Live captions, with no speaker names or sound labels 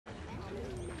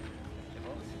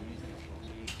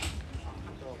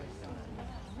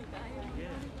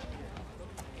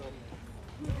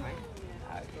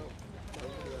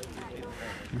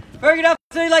Very good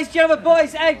afternoon, ladies and gentlemen,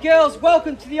 boys and girls.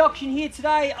 Welcome to the auction here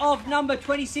today of number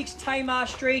 26 Tamar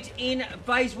Street in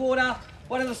Bayswater.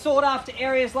 One of the sought after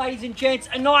areas, ladies and gents.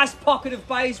 A nice pocket of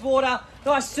Bayswater.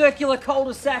 Nice circular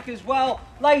cul-de-sac as well.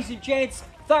 Ladies and gents,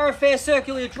 thoroughfare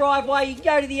circular driveway. You can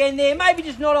go to the end there, maybe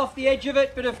just not off the edge of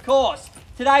it, but of course,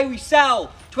 today we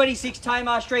sell 26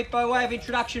 Tamar Street. By way of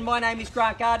introduction, my name is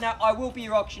Grant Gardner. I will be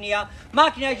your auctioneer.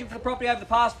 Marketing agent for the property over the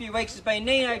past few weeks has been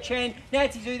Nino Chen,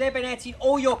 Nancy Zhu. They've been answering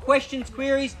all your questions,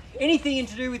 queries, anything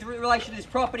to do with relation to this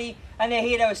property, and they're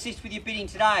here to assist with your bidding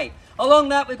today. Along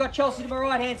that, we've got Chelsea to my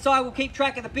right hand side. We'll keep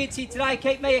track of the bids here today,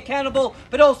 keep me accountable,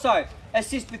 but also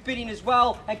assist with bidding as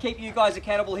well and keep you guys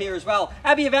accountable here as well.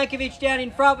 Abby Ivankovic down in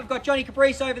front. We've got Johnny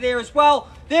Caprice over there as well.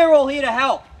 They're all here to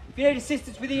help. If you need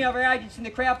assistance with any of our agents in the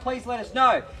crowd, please let us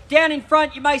know. Down in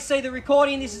front, you may see the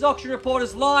recording. This is Auction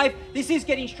Reporters Live. This is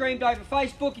getting streamed over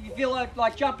Facebook. If you feel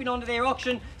like jumping onto their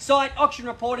auction site, Auction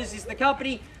Reporters is the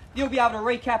company. You'll be able to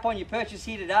recap on your purchase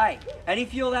here today. And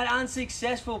if you're that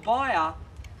unsuccessful buyer,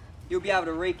 you'll be able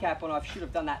to recap on, I should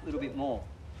have done that a little bit more.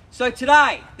 So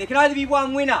today, there can only be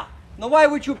one winner. And the way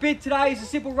in which you'll bid today is a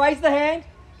simple raise the hand,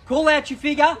 call out your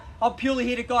figure. I'm purely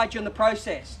here to guide you in the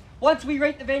process. Once we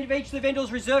reach each of the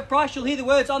vendor's reserve price, you'll hear the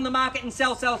words on the market and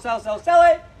sell, sell, sell, sell, sell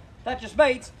it. That just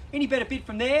means any better bid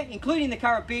from there, including the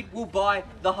current bid, will buy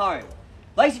the home.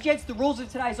 Ladies and gents, the rules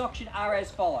of today's auction are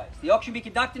as follows. The auction will be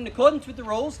conducted in accordance with the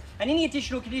rules and any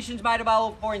additional conditions made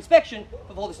available for inspection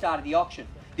before the start of the auction.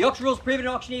 The auction rules prohibit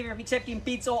an auctioneer from accepting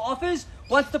bids or offers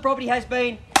once the property has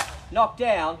been knocked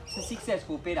down to the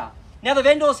successful bidder. Now the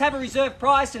vendors have a reserve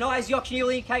price and I as the auctioneer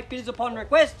will indicate bidders upon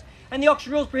request. And the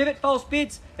auction rules prohibit false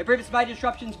bids, it prohibits major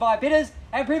disruptions by bidders,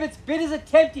 and prohibits bidders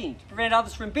attempting to prevent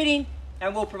others from bidding,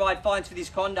 and will provide fines for this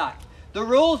conduct. The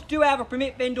rules do, however,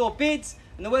 permit vendor bids,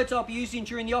 and the words I'll be using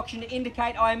during the auction to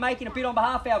indicate I am making a bid on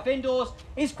behalf of our vendors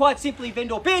is quite simply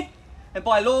vendor bid, and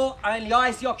by law, only I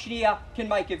as the auctioneer can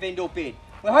make a vendor bid.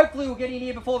 Well, hopefully we'll get in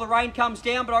here before the rain comes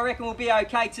down, but I reckon we'll be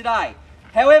okay today.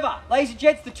 However, ladies and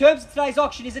gents, the terms of today's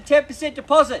auction is a 10%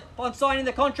 deposit upon signing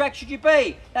the contract should you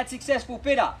be that successful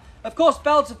bidder. Of course,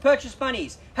 balance of purchase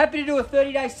monies. Happy to do a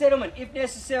 30-day settlement if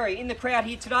necessary in the crowd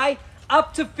here today.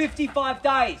 Up to 55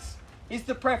 days is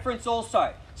the preference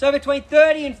also. So between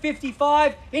 30 and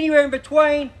 55, anywhere in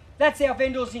between, that's our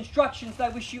vendor's instructions. They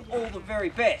wish you all the very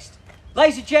best.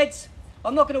 Ladies and gents,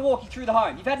 I'm not going to walk you through the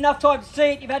home. You've had enough time to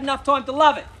see it. You've had enough time to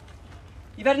love it.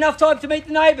 You've had enough time to meet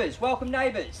the neighbours. Welcome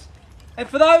neighbours. And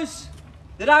for those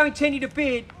that are intending to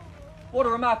bid, what a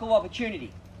remarkable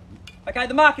opportunity. Okay,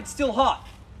 the market's still hot.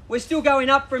 We're still going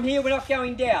up from here, we're not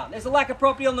going down. There's a lack of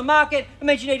property on the market, it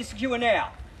means you need to secure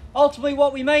now. Ultimately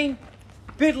what we mean,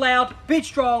 bid loud, bid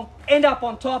strong, end up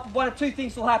on top, and one of two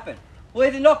things will happen. We'll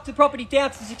either knock the property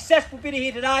down to the successful bidder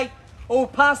here today, or we'll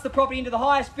pass the property into the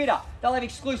highest bidder. They'll have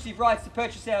exclusive rights to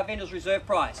purchase our vendor's reserve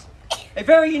price. A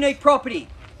very unique property,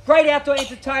 great outdoor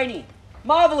entertaining,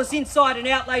 marvellous inside and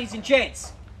out, ladies and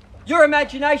gents. Your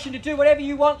imagination to do whatever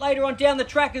you want later on down the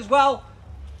track as well.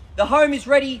 The home is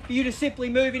ready for you to simply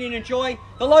move in and enjoy.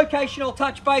 The location I'll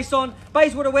touch base on,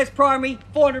 Bayswater West Primary,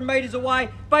 400 metres away,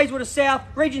 Bayswater South,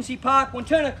 Regency Park,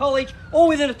 Wanturna College, all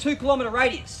within a 2-kilometre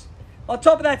radius. On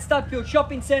top of that, Studfield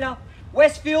Shopping Centre,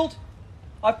 Westfield,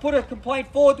 I've put a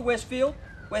complaint forward to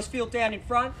Westfield down in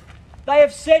front. They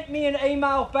have sent me an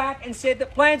email back and said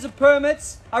that plans and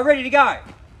permits are ready to go.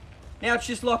 Now it's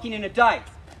just locking in a date.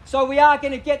 So we are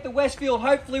going to get the Westfield,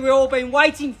 hopefully we've all been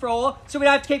waiting for, so we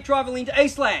don't have to keep driving into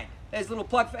Eastland. There's a little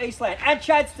plug for Eastland and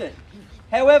Chadstone.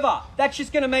 However, that's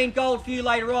just going to mean gold for you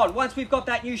later on. Once we've got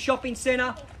that new shopping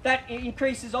centre, that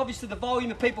increases obviously the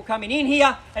volume of people coming in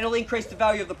here and it'll increase the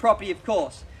value of the property, of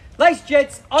course. Ladies and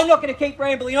gents, I'm not going to keep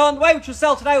rambling on. The way which we'll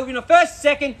sell today will be in a first,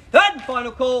 second, third and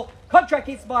final call. Contract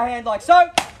hits my hand like so.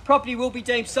 Property will be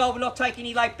deemed sold. We're not taking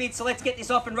any late bids, so let's get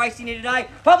this off and racing here today.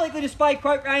 Publicly displayed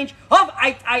quote range of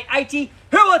 8,880.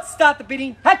 Who wants to start the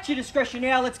bidding? At your discretion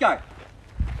now. Let's go.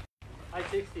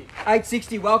 860.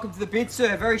 860. Welcome to the bid,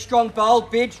 sir. Very strong, bold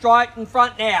bid straight in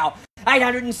front now.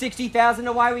 860,000.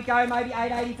 Away we go. Maybe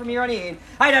 880 from here on in.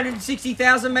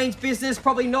 860,000 means business.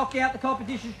 Probably knocked out the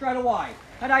competition straight away.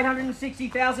 At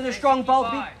 860,000, a strong,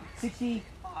 bold bid.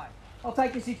 65. I'll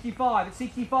take the 65. At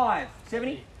 65.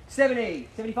 70. 70,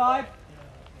 75,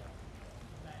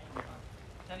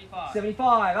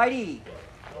 75, 80,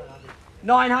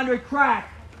 900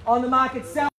 crack on the market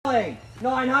selling,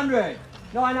 900,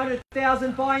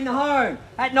 900,000 buying the home,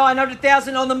 at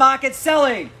 900,000 on the market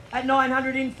selling, at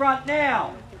 900 in front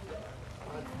now.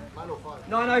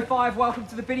 905, welcome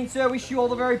to the bidding, sir. Wish you all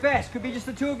the very best. Could be just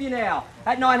the two of you now.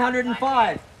 At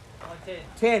 905.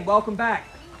 10, welcome back.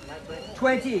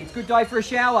 20, it's a good day for a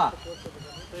shower.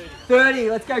 30.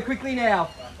 Let's go quickly now.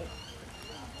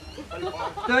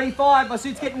 35. My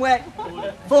suit's getting wet.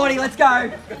 40. Let's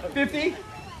go. 50.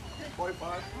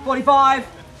 45.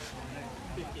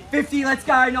 50. Let's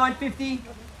go. 950.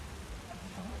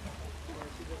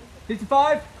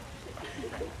 55.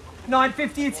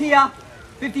 950. It's here.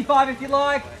 55 if you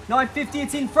like. 950.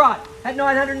 It's in front. At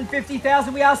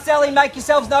 950,000 we are selling. Make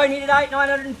yourselves known here today.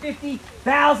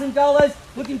 $950,000.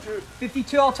 Looking for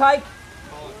 52. I'll take.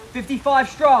 55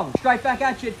 strong. Straight back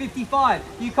at you at 55.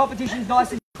 New competition's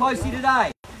nice and close here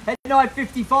today. At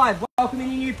 955. Welcome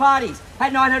any new parties.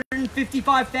 At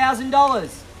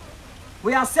 $955,000.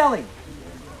 We are selling.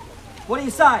 What do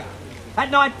you say? At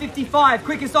 955.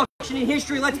 Quickest auction in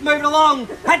history. Let's move it along.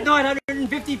 At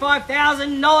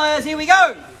 $955,000. Here we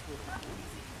go.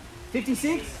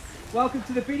 56. Welcome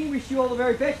to the bidding. Wish you all the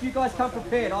very best. You guys come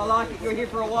prepared. I like it. You're here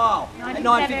for a while. At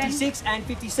 956 and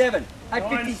 57. At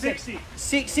 56.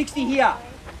 60 here.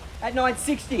 At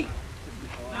 960.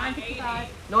 955.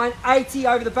 980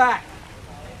 over the back.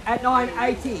 At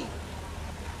 980.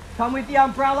 Come with the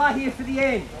umbrella here for the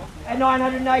end. At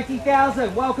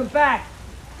 980,000. Welcome back.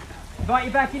 Invite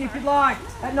you back in if you'd like.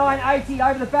 At 980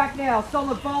 over the back now.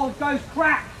 Solid bold goes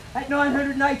crack. At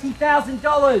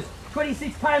 $980,000.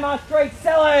 26 Tamar Street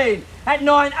selling. At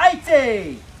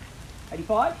 980.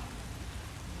 85.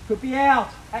 Could be out.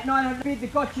 At 900 the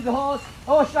got you the horse.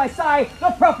 Or should I say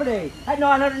the property. At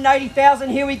 980,000.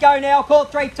 Here we go now. Call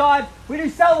 3 times. We do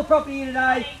sell the property here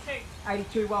today.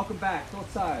 82. Welcome back. Thought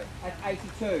so. At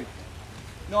 82.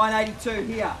 982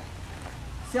 here.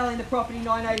 Selling the property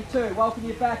 982. Welcome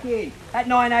you back in. At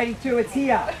 982 it's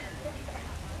here.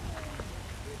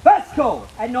 First call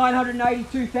at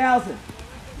 982,000.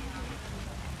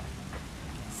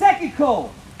 Second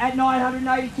call at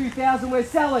 982,000. We're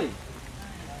selling.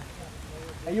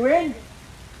 Are you in?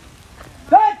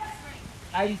 Third.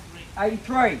 80,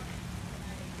 83.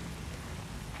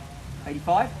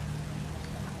 85.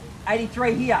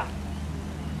 83 here.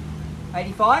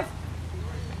 85.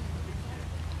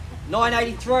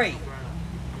 983.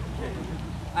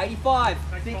 85.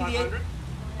 Think of the end.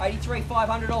 83,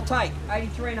 500 I'll take.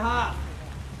 83 and a half.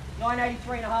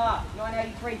 983 and a half.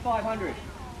 983, 500.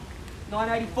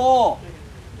 984.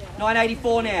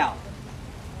 984 now.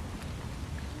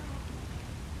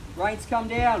 Rates come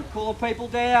down. Cooler people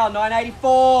down.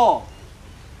 984.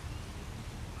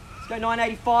 Let's go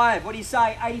 985. What do you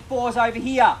say? 84's over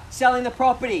here. Selling the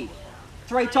property.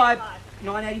 3 times.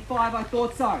 985, I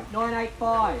thought so.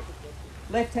 985.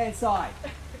 Left hand side.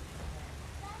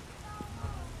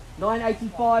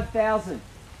 985,000.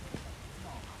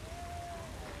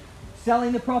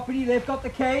 Selling the property, they've got the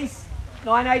keys.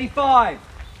 985.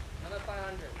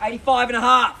 85 and a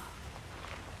half.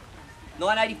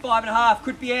 985 and a half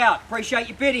could be out. Appreciate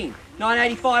your bidding.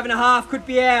 985 and a half could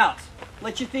be out.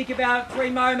 Let you think about it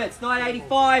 3 moments.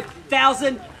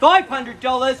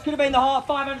 $985,500. Could have been the high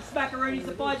 500 smackaroonies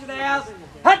that buys you the house.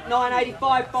 At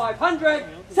 985,500.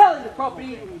 Selling the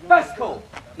property. First call.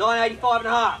 985 and a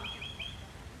half.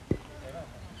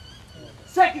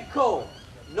 Second call.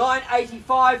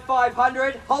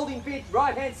 985,500. Holding bid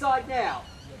right hand side now.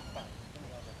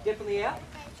 Definitely out.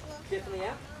 Definitely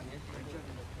out.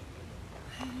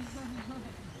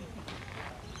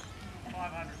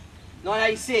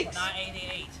 986.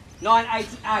 988.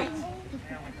 988.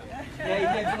 Yeah,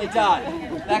 you're definitely done.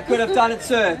 That could have done it,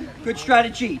 sir. Good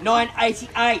strategy.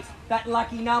 988. That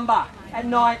lucky number. At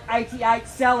 988,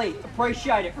 selling.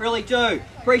 Appreciate it, really do.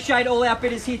 Appreciate all our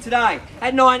bidders here today.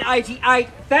 At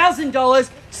 $988,000,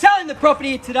 selling the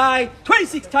property here today.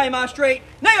 26 Tamar Street.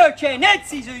 Neo Chair,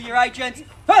 Nancy's who your agents.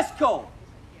 First call.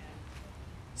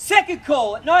 Second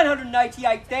call at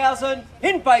 988,000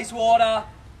 in Bayswater.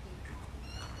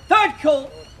 Third call,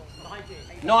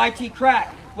 90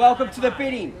 crack. Welcome to the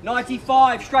bidding.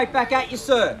 95, straight back at you,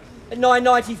 sir. At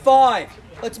 995.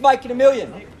 Let's make it $1 million.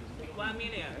 1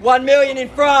 million. 1 million in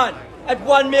front. At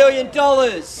 $1 million.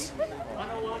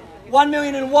 1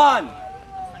 million and one.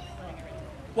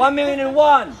 1 million and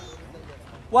one.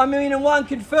 1 million and one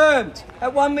confirmed.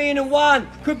 At 1 million and one.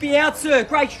 Could be out, sir.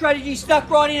 Great strategy. Stuck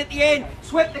right in at the end.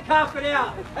 Swept the carpet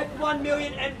out. At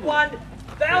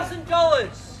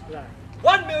 $1,001,000.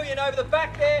 1 million over the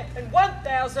back there and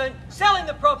 1,000 selling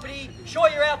the property. Sure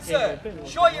you're out, sir.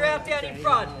 Sure you're out down in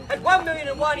front. At 1 million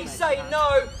and one, he's saying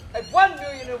no. At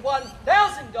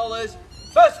 $1,001,000.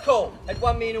 First call at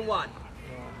 1 million and one.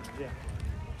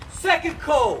 Second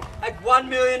call at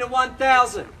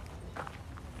 1,001,000.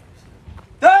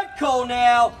 Third call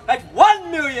now at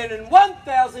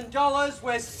 $1,001,000.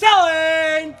 We're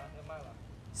selling.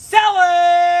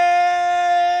 Selling.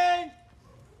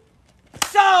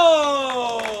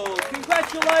 Sold!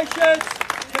 Congratulations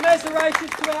Commiserations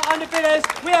to our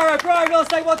underbidders. We are O'Brien Real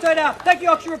Estate. What's now? Thank you,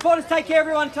 auction reporters. Take care,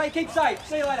 everyone. Keep safe.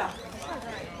 See you later.